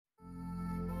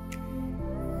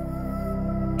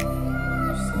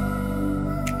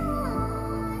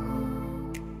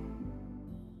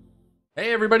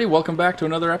Hey everybody, welcome back to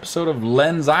another episode of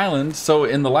Lens Island. So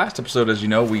in the last episode, as you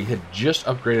know, we had just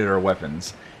upgraded our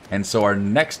weapons. And so our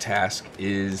next task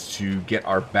is to get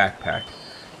our backpack.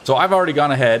 So I've already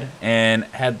gone ahead and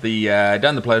had the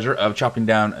done the pleasure of chopping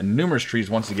down numerous trees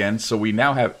once again. So we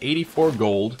now have 84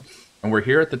 gold, and we're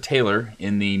here at the tailor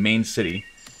in the main city.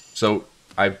 So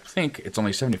I think it's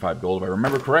only 75 gold if I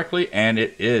remember correctly, and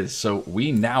it is. So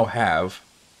we now have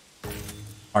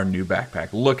our new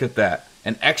backpack. Look at that.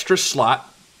 An extra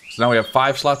slot. So now we have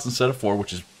 5 slots instead of 4,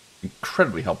 which is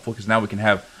incredibly helpful because now we can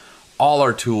have all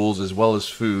our tools as well as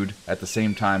food at the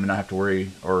same time and not have to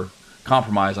worry or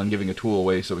compromise on giving a tool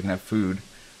away so we can have food.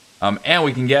 And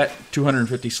we can get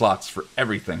 250 slots for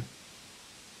everything.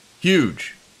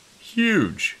 Huge.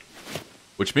 Huge.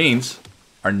 Which means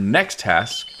our next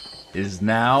task is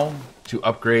now to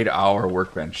upgrade our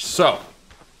workbench. So,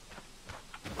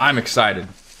 I'm excited.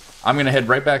 I'm going to head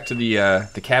right back to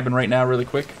the cabin right now really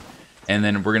quick, and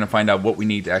then we're going to find out what we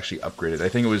need to actually upgrade it. I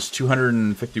think it was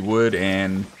 250 wood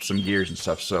and some gears and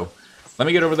stuff, so let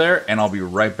me get over there, and I'll be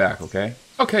right back, okay?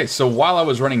 Okay, so while I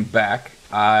was running back,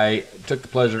 I took the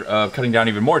pleasure of cutting down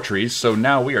even more trees, so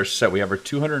now we are set. We have our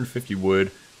 250 wood,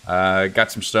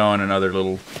 got some stone and other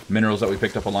little minerals that we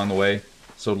picked up along the way.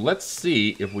 So let's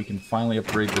see if we can finally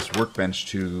upgrade this workbench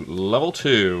to level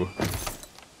 2.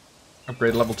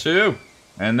 Upgrade level 2.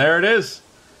 And there it is.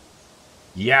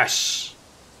 Yes.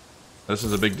 This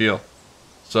is a big deal.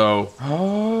 So,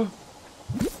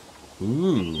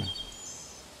 ooh.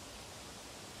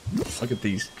 Look at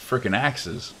these frickin'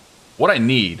 axes. What I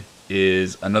need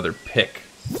is another pick.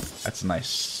 That's a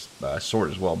nice sword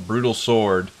as well. Brutal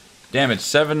sword. Damage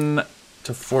 7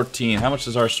 to 14. How much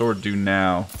does our sword do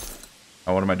now?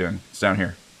 Oh, what am I doing? It's down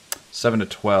here. 7 to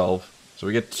 12. So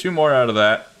we get 2 more out of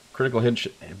that. Critical hit,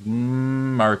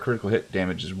 our critical hit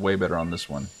damage is way better on this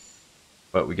one.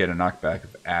 But we get a knockback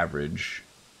of average.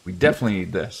 We definitely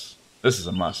need this. This is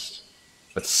a must.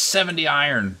 But 70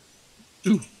 iron.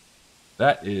 Ooh.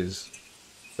 That is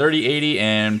 30, 80,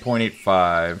 and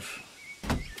 0.85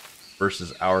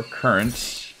 versus our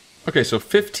current. Okay, so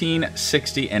 15,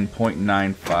 60, and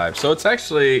 0.95. So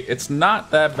it's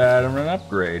not that bad of an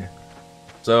upgrade.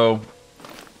 So,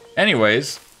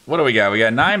 anyways, what do we got? We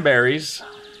got 9 berries.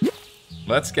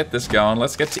 Let's get this going.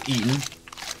 Let's get to eating.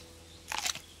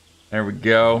 There we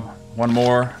go. One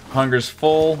more. Hunger's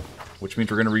full, which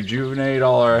means we're going to regenerate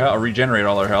all our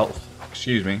health.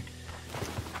 Excuse me.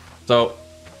 So,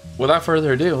 without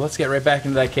further ado, let's get right back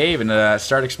into that cave and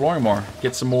start exploring more.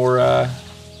 Get some more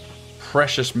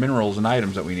precious minerals and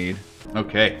items that we need.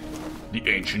 Okay. The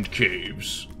ancient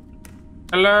caves.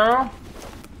 Hello?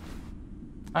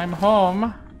 I'm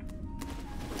home.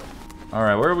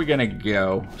 Alright, where are we gonna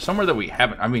go? Somewhere that we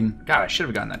haven't... I mean, God, I should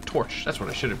have gotten that torch. That's what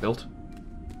I should have built.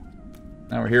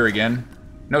 Now we're here again.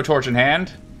 No torch in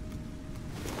hand.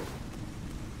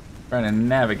 Trying to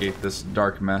navigate this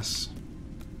dark mess.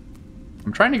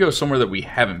 I'm trying to go somewhere that we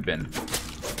haven't been.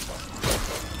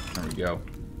 There we go.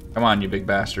 Come on, you big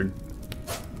bastard.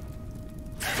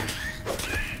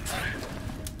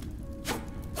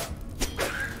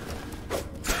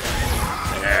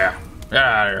 Yeah. Get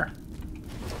out of here.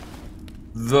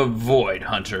 The Void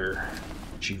Hunter.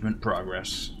 Achievement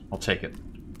progress. I'll take it.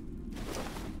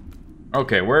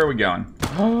 Okay, where are we going?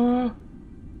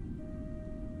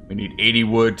 We need 80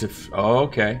 wood to... oh,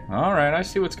 okay. Alright, I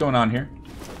see what's going on here.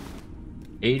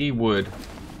 80 wood.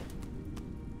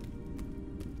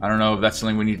 I don't know if that's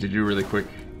something we need to do really quick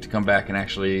to come back and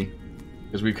actually...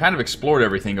 because we've kind of explored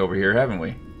everything over here, haven't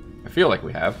we? I feel like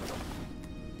we have.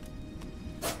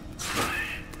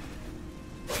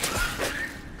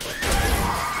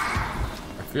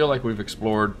 I feel like we've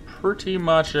explored pretty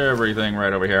much everything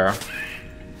right over here.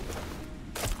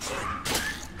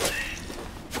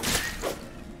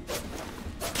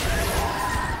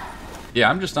 Yeah,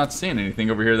 I'm just not seeing anything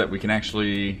over here that we can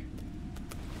actually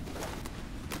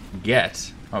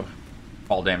get. Oh,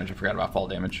 fall damage. I forgot about fall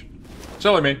damage.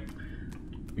 Silly me.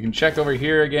 We can check over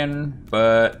here again,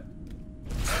 but...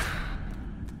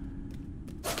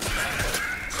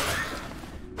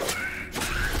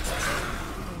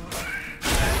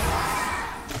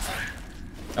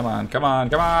 come on, come on,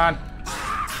 come on!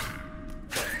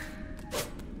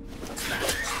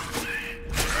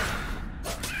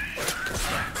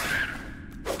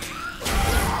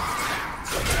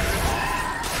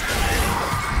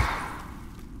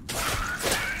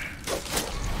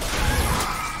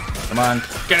 Come on,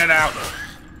 get it out!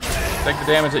 Take the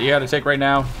damage that you gotta take right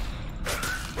now.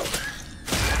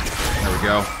 There we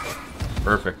go.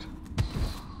 Perfect.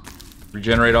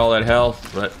 Regenerate all that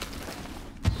health, but...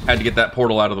 had to get that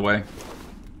portal out of the way.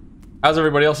 How's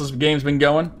everybody else's games been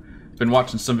going? been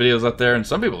watching some videos out there, and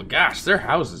some people, gosh, their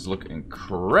houses look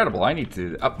incredible. I need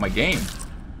to up my game.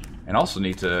 And also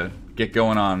need to get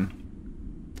going on...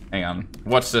 Hang on.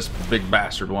 What's this big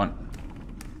bastard want?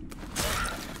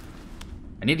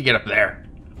 I need to get up there.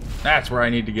 That's where I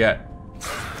need to get.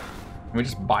 Can we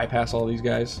just bypass all these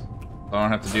guys? So I don't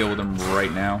have to deal with them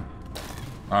right now.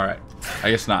 Alright.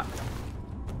 I guess not.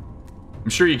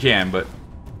 I'm sure you can, but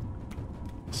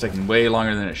it's taking way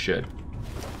longer than it should.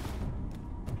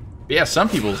 But yeah, some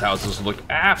people's houses look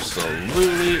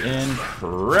absolutely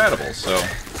incredible, so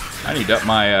I need to up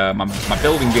my my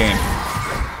building game.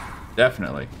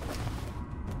 Definitely.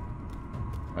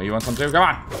 Oh, you want some too? Come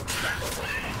on!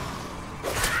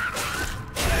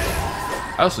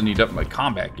 I also need to up my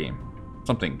combat game.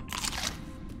 Something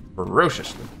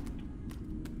ferociously.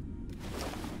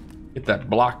 Get that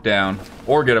block down,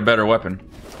 or get a better weapon.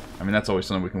 I mean, that's always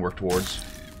something we can work towards.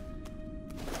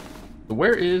 So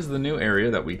where is the new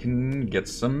area that we can get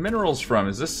some minerals from?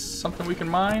 Is this something we can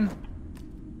mine?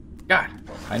 God,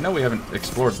 I know we haven't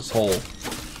explored this whole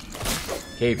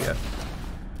cave yet.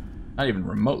 Not even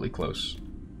remotely close.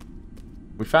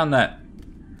 We found that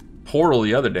portal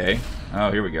the other day. Oh,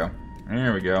 here we go.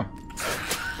 Here we go.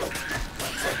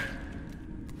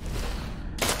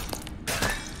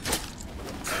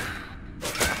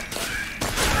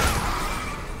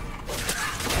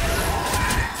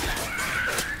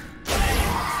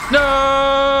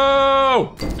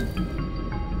 No!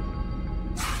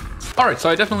 Alright, so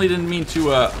I definitely didn't mean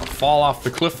to fall off the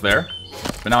cliff there.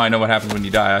 But now I know what happens when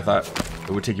you die. I thought it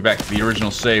would take you back to the original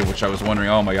save, which I was wondering,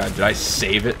 oh my god, did I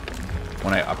save it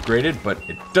when I upgraded? But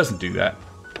it doesn't do that.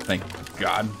 Thank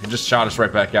God. It just shot us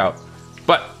right back out.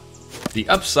 But the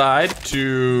upside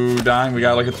to dying, we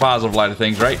gotta look at the positive light of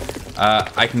things, right?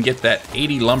 I can get that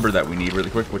 80 lumber that we need really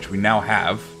quick, which we now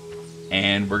have.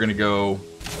 And we're gonna go...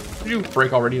 Did you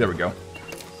break already? There we go.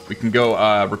 We can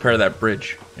go repair that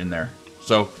bridge in there.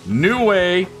 So, new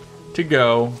way to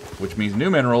go, which means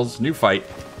new minerals, new fight.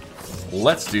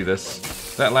 Let's do this.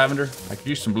 Is that lavender? I could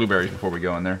use some blueberries before we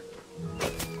go in there.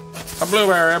 A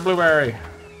blueberry, a blueberry.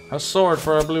 A sword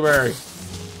for a blueberry.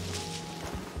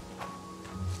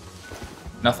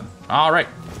 Nothing. Alright.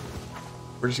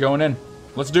 We're just going in.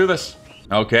 Let's do this.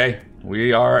 Okay,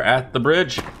 we are at the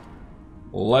bridge.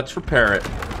 Let's repair it.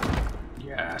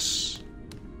 Yes.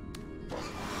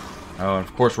 Oh, and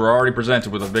of course we're already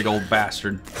presented with a big old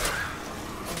bastard.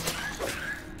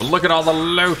 But look at all the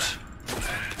loot.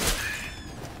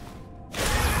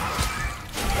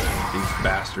 These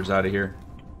bastards out of here.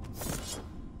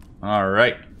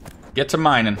 Alright. Get to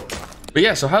mining. But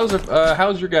yeah, so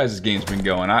how's your guys' games been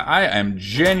going? I am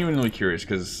genuinely curious,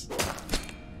 because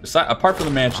apart from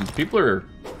the mansions, people are...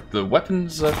 The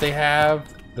weapons that they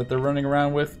have, that they're running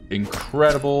around with,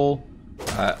 incredible.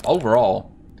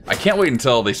 Overall, I can't wait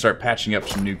until they start patching up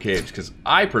some new caves, because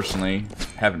I personally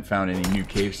haven't found any new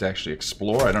caves to actually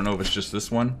explore. I don't know if it's just this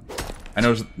one. I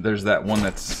know there's that one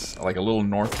that's like a little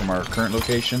north from our current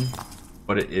location,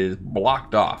 but it is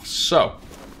blocked off. So,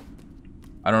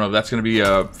 I don't know if that's going to be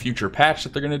a future patch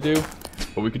that they're going to do,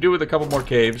 but we could do with a couple more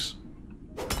caves.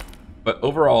 But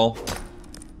overall,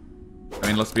 I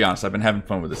mean, let's be honest, I've been having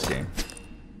fun with this game.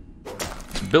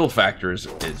 The build factor is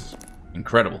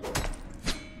incredible.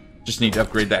 Just need to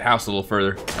upgrade that house a little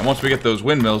further. And once we get those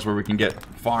windmills where we can get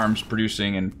farms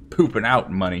producing and pooping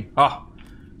out money, oh,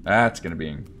 that's going to be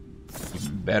even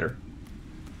better.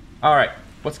 Alright,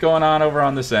 what's going on over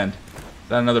on this end? Is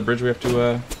that another bridge we have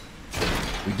to,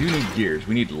 We do need gears.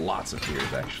 We need lots of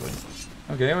gears, actually.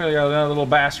 Okay, we got another little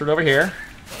bastard over here.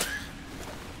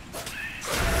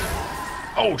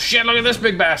 Oh shit, look at this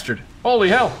big bastard. Holy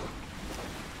hell.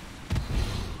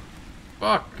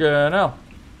 Fuck, no.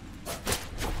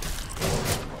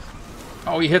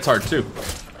 Oh, he hits hard, too.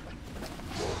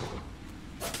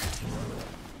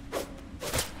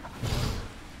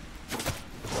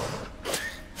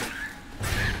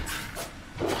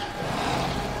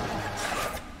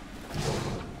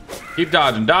 Keep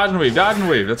dodging, dodge and weave, dodge and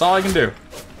weave. That's all I can do.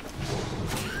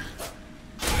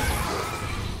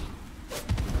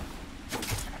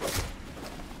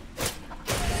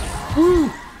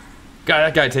 Woo! God,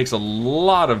 that guy takes a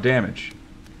lot of damage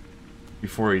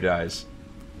before he dies.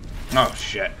 Oh,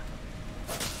 shit.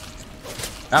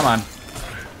 Come on.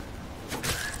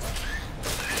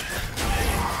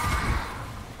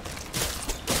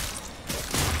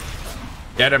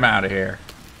 Get him out of here.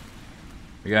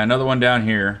 We got another one down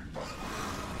here.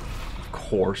 Of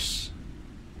course.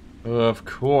 Of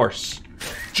course.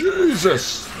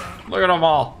 Jesus! Look at them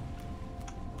all.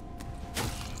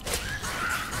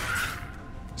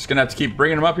 Just gonna have to keep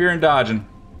bringing them up here and dodging.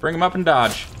 Bring them up and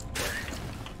dodge.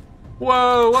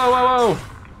 Whoa, whoa, whoa, whoa.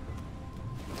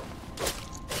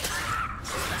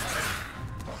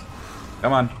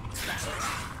 Come on.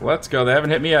 Let's go. They haven't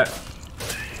hit me yet.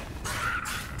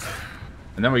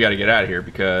 And then we got to get out of here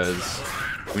because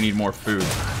we need more food.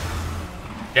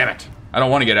 Damn it. I don't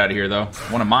want to get out of here, though.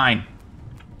 I want to mine.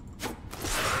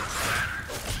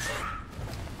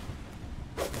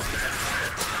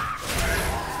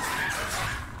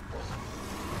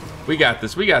 We got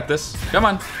this. We got this. Come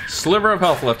on. Sliver of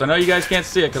health left. I know you guys can't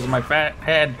see it because of my fat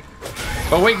head.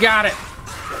 But we got it.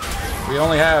 We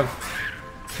only have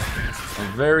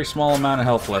a very small amount of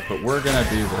health left, but we're going to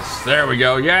do this. There we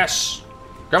go. Yes.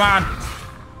 Come on.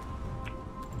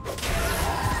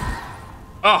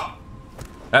 Oh.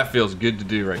 That feels good to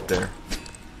do right there.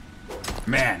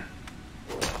 Man.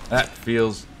 That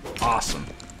feels awesome.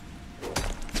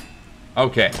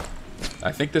 Okay.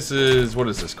 I think this is, what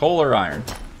is this? Coal or iron?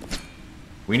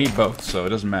 We need both, so it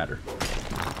doesn't matter.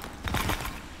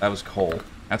 That was coal.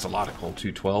 That's a lot of coal,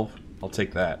 212. I'll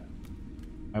take that.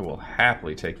 I will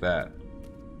happily take that.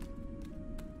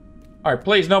 Alright,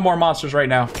 please, no more monsters right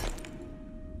now.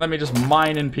 Let me just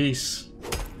mine in peace.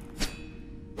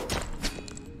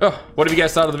 Oh, what have you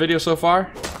guys thought of the video so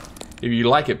far? If you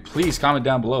like it, please comment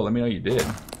down below. Let me know you did.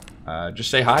 Just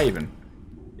say hi even.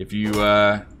 If you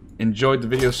enjoyed the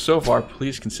video so far,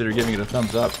 please consider giving it a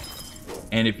thumbs up.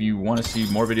 And if you want to see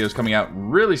more videos coming out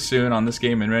really soon on this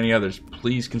game and many others,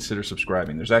 please consider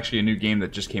subscribing. There's actually a new game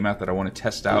that just came out that I want to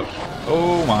test out.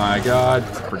 Oh my god.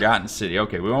 Forgotten City.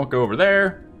 Okay, we won't go over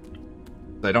there.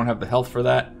 I don't have the health for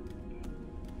that.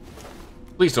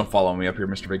 Please don't follow me up here,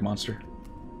 Mr. Big Monster.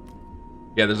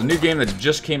 Yeah, there's a new game that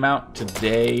just came out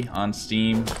today on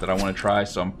Steam that I want to try,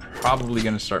 so I'm probably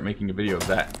going to start making a video of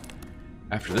that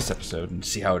after this episode and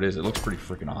see how it is. It looks pretty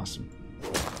freaking awesome.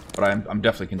 But I'm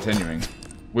definitely continuing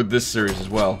with this series as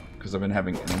well, because I've been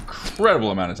having an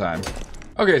incredible amount of time.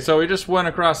 Okay, so we just went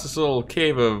across this little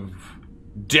cave of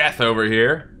death over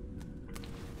here.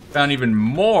 Found even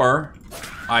more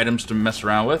items to mess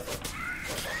around with.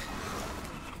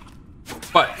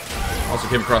 But also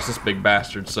came across this big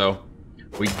bastard, so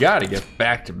we gotta get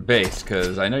back to base,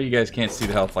 because I know you guys can't see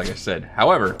the health like I said.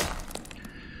 However,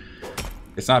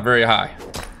 it's not very high.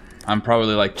 I'm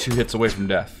probably like 2 hits away from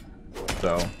death.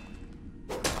 So,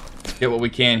 get what we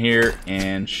can here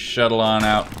and shuttle on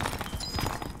out.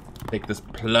 Take this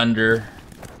plunder.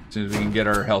 As soon as we can get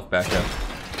our health back up,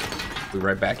 we'll be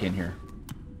right back in here.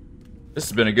 This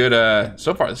has been a good,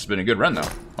 so far this has been a good run though.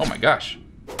 Oh my gosh.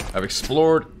 I've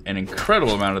explored an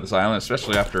incredible amount of this island,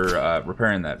 especially after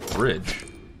repairing that bridge.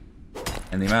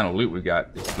 And the amount of loot we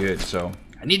got is good, so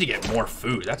I need to get more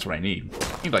food. That's what I need.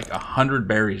 I need like 100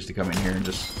 berries to come in here and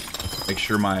just make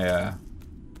sure my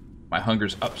my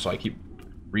hunger's up so I keep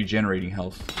regenerating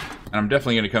health. And I'm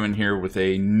definitely going to come in here with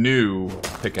a new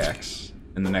pickaxe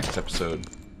in the next episode,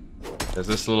 because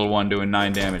this little one doing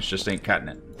 9 damage just ain't cutting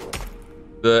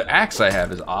it. The axe I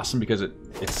have is awesome because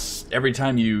it's every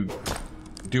time you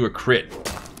do a crit,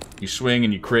 you swing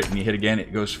and you crit and you hit again,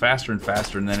 it goes faster and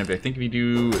faster, and then I think if you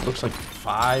do, it looks like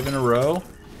 5 in a row,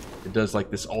 it does like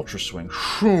this ultra swing,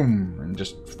 shoom, and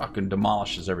just fucking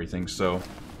demolishes everything. So,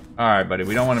 alright buddy,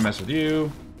 we don't want to mess with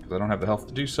you, because I don't have the health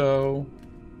to do so.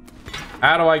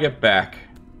 How do I get back?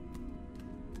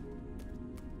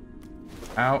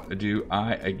 How do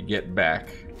I get back?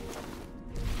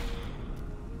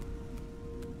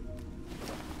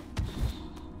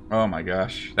 Oh my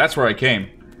gosh, that's where I came.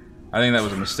 I think that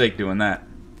was a mistake doing that.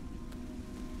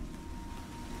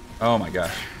 Oh my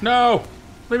gosh. No!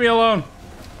 Leave me alone!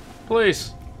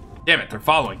 Please. Damn it, they're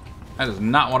following. That is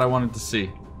not what I wanted to see.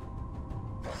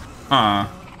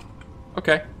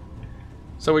 Okay.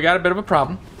 So we got a bit of a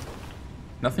problem.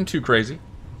 Nothing too crazy,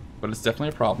 but it's definitely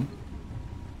a problem.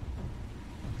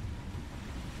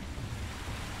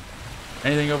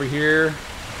 Anything over here?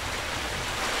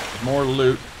 More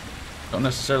loot. Don't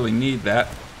necessarily need that.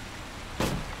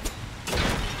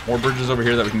 More bridges over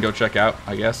here that we can go check out,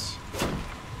 I guess.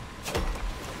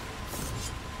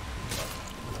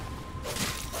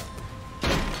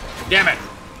 Damn it!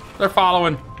 They're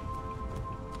following.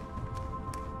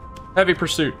 Heavy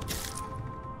pursuit.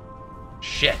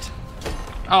 Shit.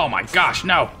 Oh my gosh,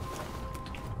 no!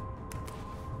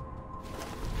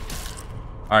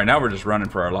 Alright, now we're just running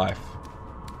for our life.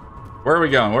 Where are we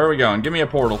going? Where are we going? Give me a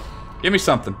portal. Give me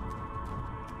something.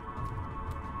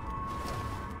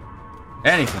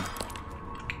 Anything.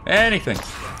 Anything.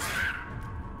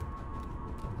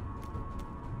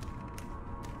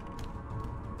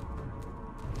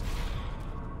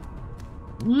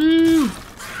 Woo!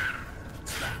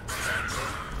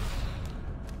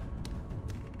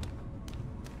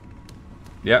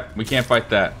 Yep, we can't fight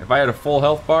that. If I had a full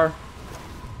health bar,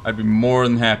 I'd be more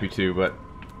than happy to, but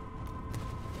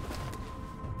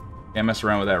can't mess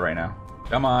around with that right now.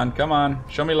 Come on, come on.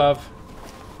 Show me love.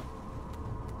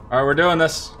 All right, we're doing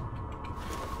this.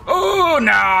 Oh,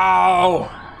 no!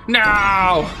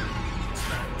 No!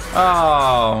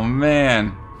 Oh,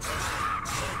 man.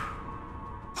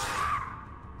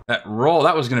 That roll,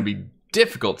 that was going to be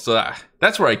difficult. So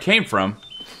that's where I came from.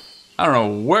 I don't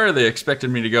know where they expected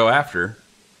me to go after.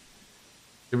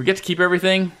 Did we get to keep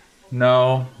everything?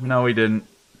 No, we didn't.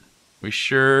 We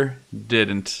sure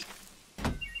didn't.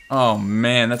 Oh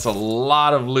man, that's a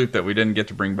lot of loot that we didn't get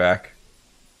to bring back.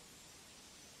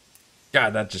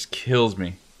 God, that just kills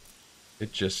me.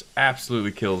 It just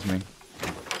absolutely kills me.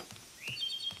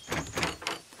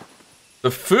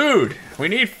 The food! We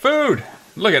need food!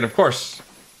 Look at it, of course.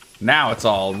 Now it's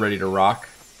all ready to rock.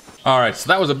 Alright, so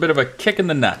that was a bit of a kick in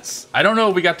the nuts. I don't know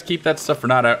if we got to keep that stuff or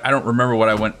not. I don't remember what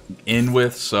I went in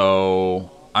with, so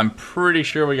I'm pretty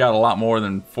sure we got a lot more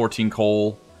than 14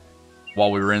 coal while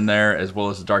we were in there, as well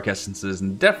as the dark essences,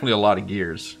 and definitely a lot of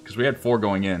gears, because we had 4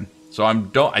 going in. So I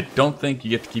don't think you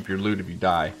get to keep your loot if you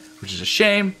die, which is a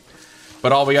shame,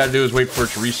 but all we got to do is wait for it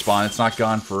to respawn. It's not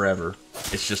gone forever.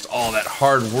 It's just all that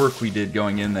hard work we did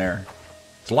going in there.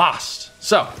 It's lost.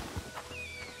 So,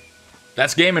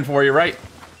 that's gaming for you, right?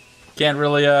 Can't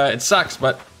really, it sucks,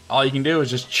 but all you can do is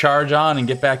just charge on and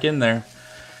get back in there.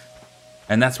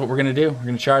 And that's what we're gonna do. We're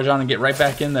gonna charge on and get right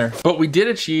back in there. But we did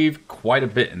achieve quite a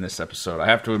bit in this episode, I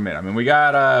have to admit. I mean, we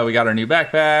got our new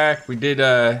backpack. We did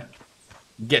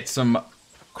get some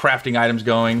crafting items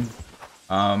going.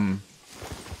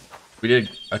 We did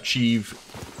achieve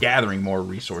gathering more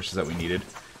resources that we needed.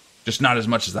 Just not as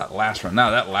much as that last run.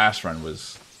 Now that last run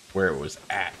was where it was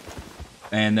at.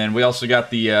 And then we also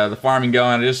got the farming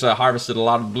going. I just harvested a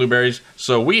lot of blueberries.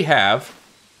 So we have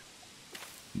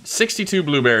 62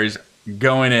 blueberries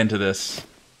going into this,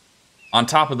 on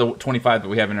top of the 25 that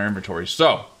we have in our inventory.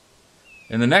 So,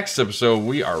 in the next episode,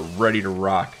 we are ready to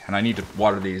rock. And I need to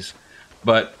water these.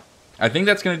 But I think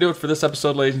that's going to do it for this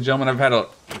episode, ladies and gentlemen. I've had an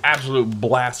absolute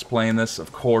blast playing this,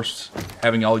 of course.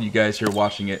 Having all you guys here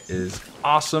watching it is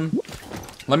awesome.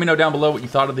 Let me know down below what you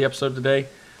thought of the episode today.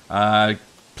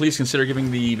 Please consider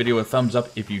giving the video a thumbs up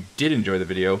if you did enjoy the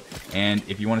video. And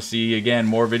if you want to see, again,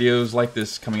 more videos like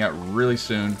this coming out really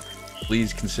soon,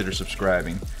 please consider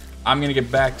subscribing. I'm going to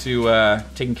get back to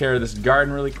taking care of this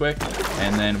garden really quick,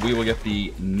 and then we will get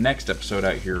the next episode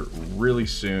out here really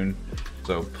soon.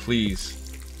 So please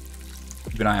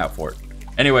keep an eye out for it.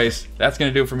 Anyways, that's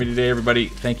going to do it for me today, everybody.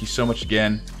 Thank you so much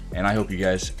again, and I hope you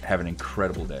guys have an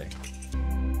incredible day.